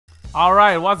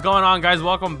Alright, what's going on, guys?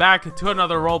 Welcome back to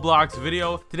another Roblox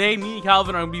video. Today, me and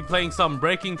Calvin are going to be playing some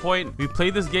Breaking Point. We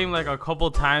played this game like a couple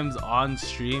times on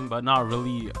stream, but not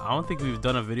really. I don't think we've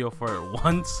done a video for it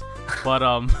once. But,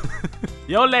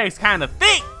 your leg's kind of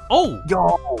thick. Oh,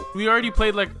 yo, we already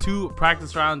played like 2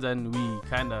 practice rounds, and we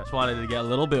kind of just wanted to get a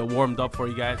little bit warmed up for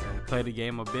you guys and play the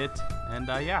game a bit. And,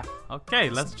 yeah. Okay,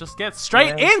 let's just get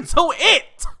straight into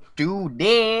it. Do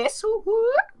this.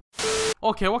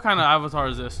 Okay, what kind of avatar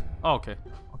is this? Oh, okay.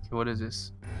 Okay, what is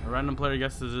this? A random player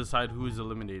gets to decide who is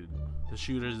eliminated. The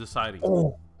shooter is deciding.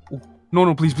 Oh.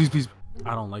 No, please.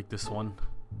 I don't like this one.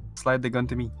 Slide the gun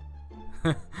to me.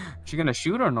 Is she gonna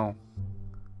shoot or no?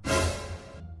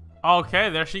 Okay,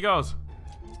 there she goes.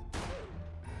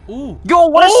 Ooh. Yo,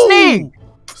 what a snake!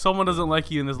 Someone doesn't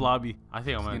like you in this lobby. I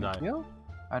think I'm gonna die. Kill?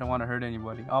 I don't want to hurt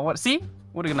anybody. Oh, what? See?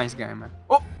 What a nice guy, man.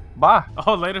 Oh, bye.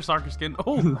 Oh, later, soccer skin.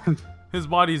 Oh, his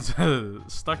body's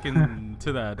stuck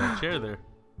into that chair there.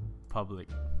 Public.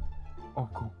 Oh,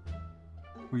 cool.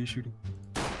 Who are you shooting?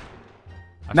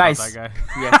 I nice. shot that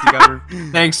guy. Yes, you got her.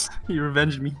 Thanks. You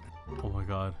revenged me. Oh my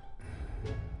god.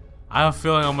 I have a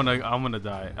feeling I'm gonna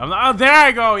die. Oh, there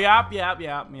I go. Yep.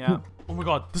 Oh my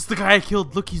god, this is the guy I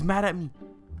killed. Look, he's mad at me.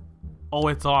 Oh,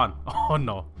 it's on. Oh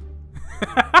no.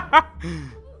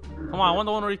 Come on, I want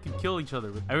the one where you can kill each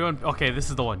other. Everyone, okay, this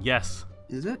is the one. Yes.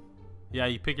 Is it? Yeah,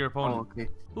 you pick your opponent. Oh, okay.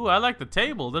 Ooh, I like the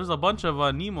table. There's a bunch of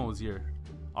Nemos here.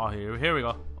 Oh, here we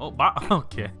go. Oh,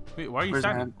 okay. Wait, why are you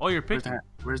standing? Oh, you're picking.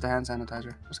 Where's the hand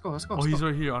sanitizer? Let's go. Oh, he's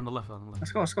right here on the left.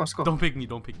 Let's go. Don't pick me.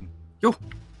 Yo.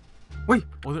 Wait.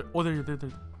 Oh, there.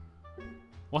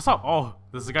 What's up? Oh,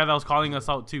 this is the guy that was calling us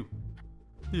out too.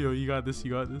 Yo, you got this.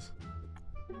 His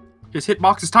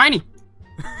hitbox is tiny.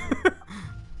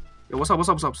 Yo, what's up?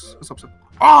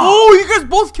 Oh, you guys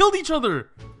both killed each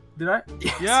other. Did I?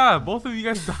 Yes. Yeah, both of you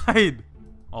guys died.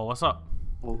 Oh, what's up?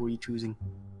 Oh, who are you choosing?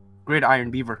 Great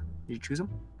Iron Beaver. Did you choose him?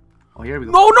 Oh, here we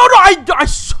go. No,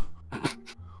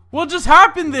 what just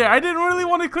happened there? I didn't really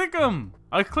want to click him.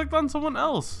 I clicked on someone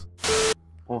else.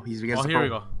 Oh, he's against here we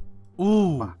go.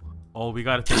 Ooh. Oh, we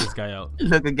gotta take this guy out.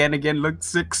 Look again, look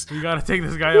 6. We gotta take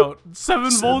this guy out.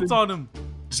 7 volts on him.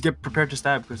 Just get prepared to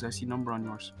stab because I see number on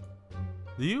yours.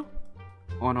 Do you?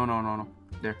 Oh, no.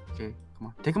 There, okay, come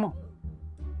on. Take him out.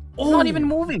 Oh, he's not even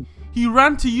moving. He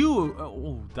ran to you.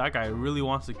 Oh, that guy really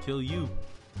wants to kill you.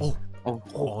 Oh,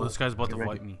 this guy's about to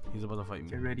fight me. He's about to fight me.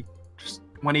 Get ready. Just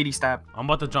 180 stab. I'm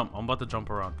about to jump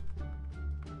around.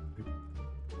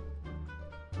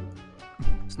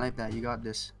 Snipe that. You got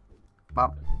this.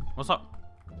 Bop. What's up?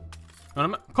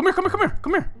 Come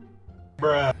here.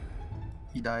 Bruh.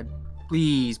 He died.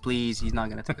 Please. He's not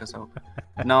gonna take us out.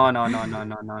 No.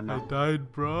 I died,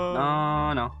 bro.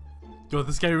 No. Yo,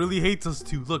 this guy really hates us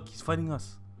too. Look, he's fighting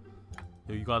us.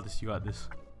 Yo, you got this.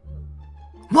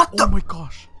 What the? Oh my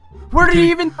gosh. Where did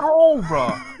he even throw,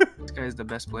 bro? This guy is the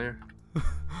best player.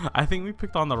 I think we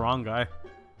picked on the wrong guy.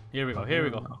 Here we go.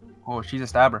 Oh, she's a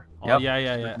stabber. Oh, yep.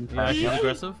 Yeah, she's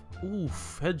aggressive.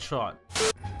 Oof, headshot.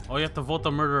 Oh, you have to vote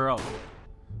the murderer out.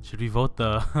 Should we vote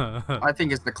the... I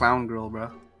think it's the clown girl,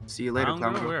 bro. See you later,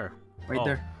 clown girl. Where? Right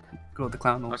there. Girl with the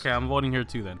clown nose. Okay, I'm voting here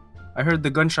too then. I heard the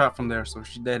gunshot from there, so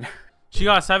she's dead. She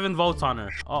got 7 votes on her.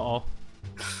 Uh-oh.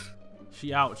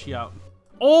 She out.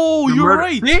 Oh, you're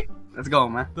right. See? Let's go,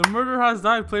 man. The murderer has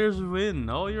died. Players win.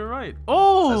 Oh, you're right.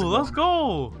 Oh, let's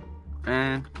go.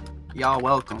 Man, y'all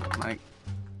welcome. Like...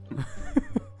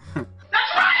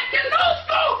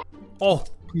 Oh,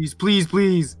 please.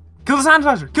 Kill the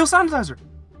sanitizer.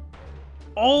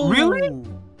 Oh, really?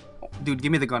 Dude,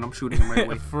 give me the gun. I'm shooting him right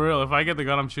away. For real, if I get the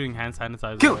gun, I'm shooting hand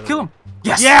sanitizer. Kill him.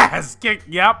 Yes. Kick.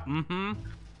 Yep.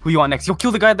 Who you want next? Yo,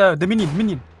 kill the guy, the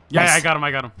minion. Yeah, Yes. I got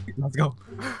him. Let's go.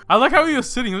 I like how he was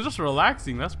sitting. He was just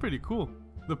relaxing. That's pretty cool.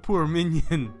 The poor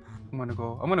minion. I'm gonna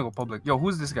go public. Yo,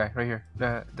 who's this guy right here?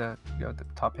 The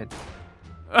top head.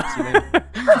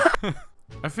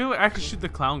 I feel like I could shoot the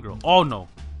clown girl. Oh no.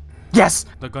 Yes.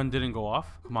 The gun didn't go off.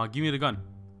 Come on, give me the gun.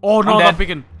 Oh no, not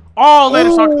picking. Oh, later,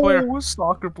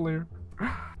 soccer player.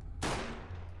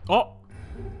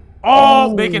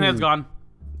 Oh, Bacon head's gone.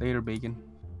 Later, Bacon.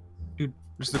 Dude,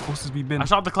 this is the closest we've been. I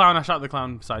shot the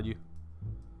clown beside you.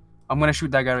 I'm gonna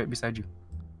shoot that guy right beside you.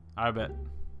 I bet.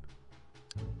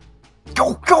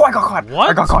 Go! I got caught. What?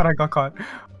 I got caught.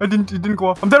 It didn't go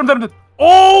off. I'm dead.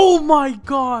 Oh my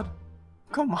god.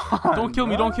 Come on. Don't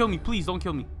kill me. Please don't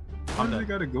kill me. I'm dead.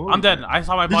 Gotta go. I'm dead. I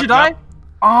saw my body. Did you die?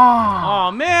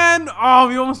 Oh man. Oh,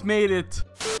 we almost made it.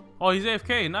 Oh, he's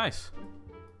AFK. Nice.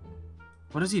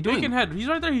 What is he doing? Bacon head. He's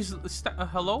right there. He's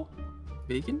hello.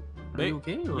 Bacon? Are you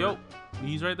okay? Or? Yo,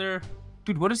 he's right there.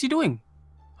 Dude, what is he doing?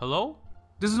 Hello?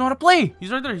 This is not a play.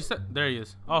 He's right there. There he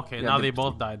is. Okay, yeah, now they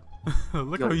both died.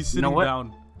 Look Yo, how he's you know sitting what?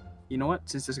 down. You know what?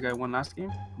 Since this guy won last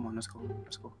game, come on, let's go.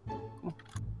 Let's go. Come on.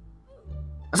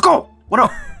 Let's go! What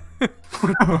up?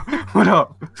 What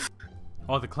up?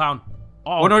 Oh, the clown.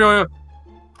 Oh, no.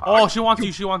 Oh, she wants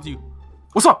you. She wants you.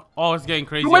 What's up? Oh, it's getting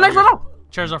crazy. You my next one up.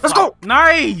 Chairs are Let's flat. go.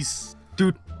 Nice.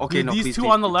 Dude, okay, Dude, no, these please, two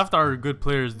please, on the please. left are good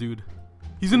players, dude.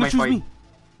 He's gonna might choose fight. me.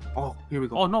 Oh, here we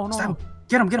go. Oh, no. Stab him.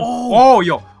 Get him. Oh. Oh,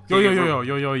 yo.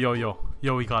 Okay,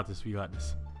 Yo, we got this. We got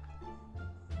this.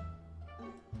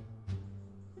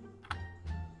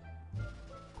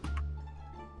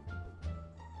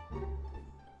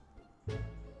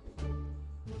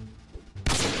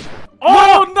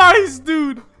 Oh, nice,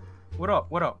 dude. What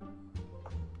up? What up?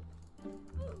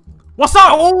 What's up?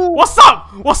 Oh. What's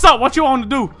up? What's up? What you want to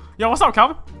do? Yeah, what's up,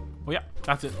 Calvin? Oh, yeah,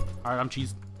 that's it. All right, I'm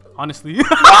cheesed. Honestly.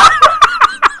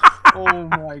 Oh,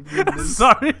 my goodness.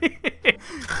 Sorry.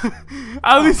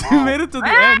 At least you made it to the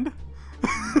end.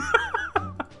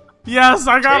 Yes,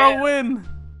 I got a win.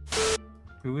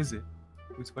 Who is it?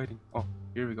 Who's fighting? Oh,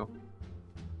 here we go.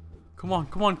 Come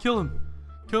on, kill him.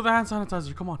 Kill the hand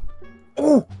sanitizer, come on.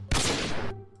 Oh!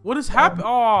 What is happening?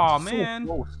 Oh, So man.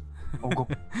 close. Oh, go.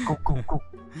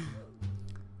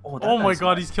 Oh, Oh my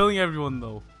god, he's killing everyone,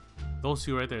 though. Those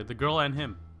two right there, the girl and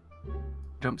him.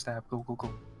 Jump stab. Go.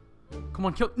 Come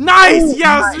on, kill. Nice! Oh,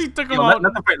 Yes, nice. we took him Yo, out.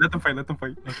 let them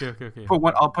fight. Okay.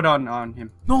 I'll put on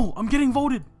him. No, I'm getting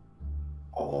voted.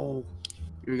 Oh,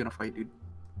 you're gonna fight, dude.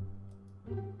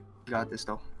 You got this,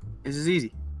 though. This is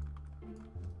easy.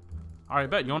 All right,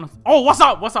 bet. You wanna? Oh, what's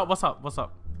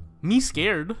up? Me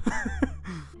scared.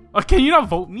 Can you not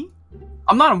vote me?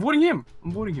 I'm not. I'm voting him.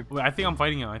 Wait, I think I'm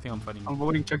fighting him. I'm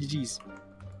voting Chuck E. Cheese.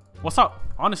 What's up?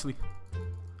 Honestly.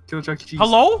 Kill Chuck E. Cheese.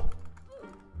 Hello?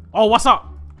 Oh, what's up?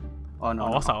 Oh no.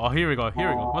 Oh, what's up? Oh, here we go.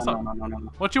 What's up? No.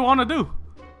 What you wanna do?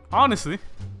 Honestly.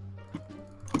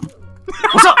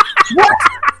 What's up? What?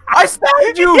 I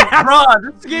stabbed you, Yes!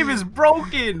 bruh. This game is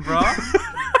broken, bruh.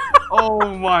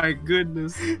 Oh my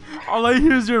goodness. All I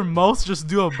hear is your mouse just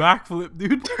do a backflip,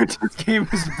 dude. This game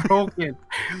is broken.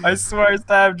 I swear I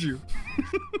stabbed you.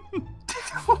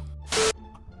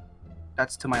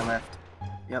 That's to my left.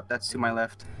 Yep, that's to my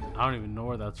left. I don't even know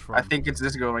where that's from. I think it's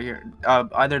this girl right here.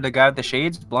 Either the guy with the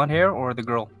shades, blonde hair, or the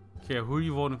girl. Okay, who are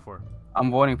you voting for?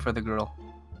 I'm voting for the girl.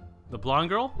 The blonde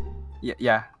girl?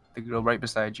 Yeah, the girl right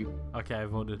beside you. Okay, I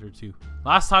voted her too.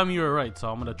 Last time you were right, so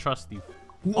I'm gonna trust you.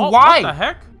 Why? What the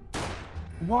heck?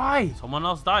 Why? Someone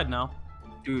else died now.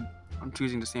 Dude, I'm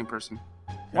choosing the same person.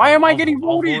 Why am I getting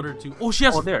voted? I'll vote her too. Oh, she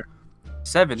has. Oh, there.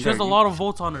 7. She has a lot of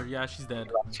votes on her. Yeah, she's dead.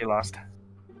 She lost.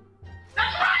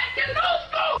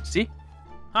 See?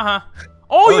 Haha.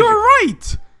 Oh, Told you're you.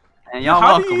 right. And y'all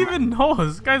How welcome. do you even know?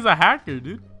 This guy's a hacker,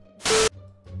 dude.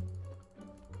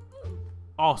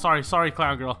 Oh, sorry,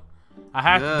 clown girl. I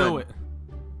had to do it.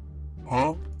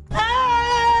 Huh?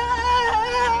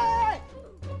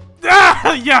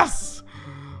 Yes.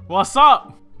 What's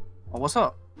up? Oh, what's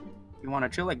up? You want to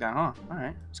chill like that, huh? All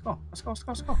right, let's go. Let's go.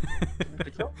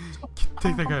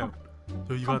 Take that guy out.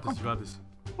 Yo, you got this.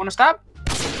 Want to stab?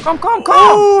 Come.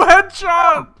 Oh,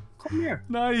 headshot. Come here.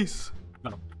 Nice.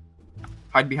 No.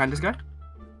 Hide behind this guy.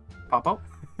 Pop out.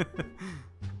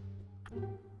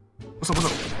 What's up?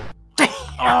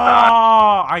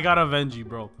 Oh, I gotta avenge you,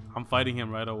 bro. I'm fighting him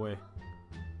right away.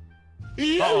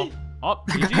 Uh-oh. Oh,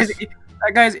 GG's.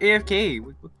 That guy's AFK.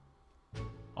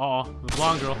 Uh-oh, the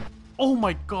blonde girl. Oh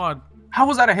my god. How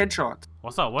was that a headshot?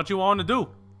 What's up? What you want to do?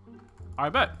 I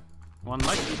bet. One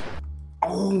like you.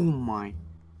 Oh my.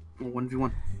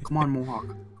 1v1. Come on,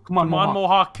 Mohawk. Come on,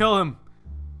 Mohawk, kill him.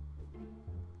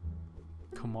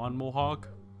 Come on, Mohawk.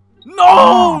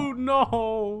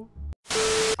 No!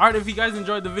 Alright, if you guys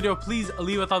enjoyed the video, please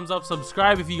leave a thumbs up,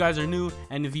 subscribe if you guys are new,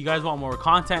 and if you guys want more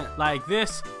content like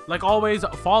this, like always,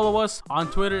 follow us on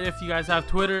Twitter if you guys have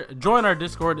Twitter, join our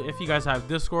Discord if you guys have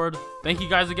Discord. Thank you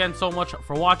guys again so much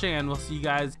for watching, and we'll see you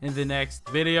guys in the next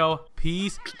video.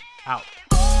 Peace out.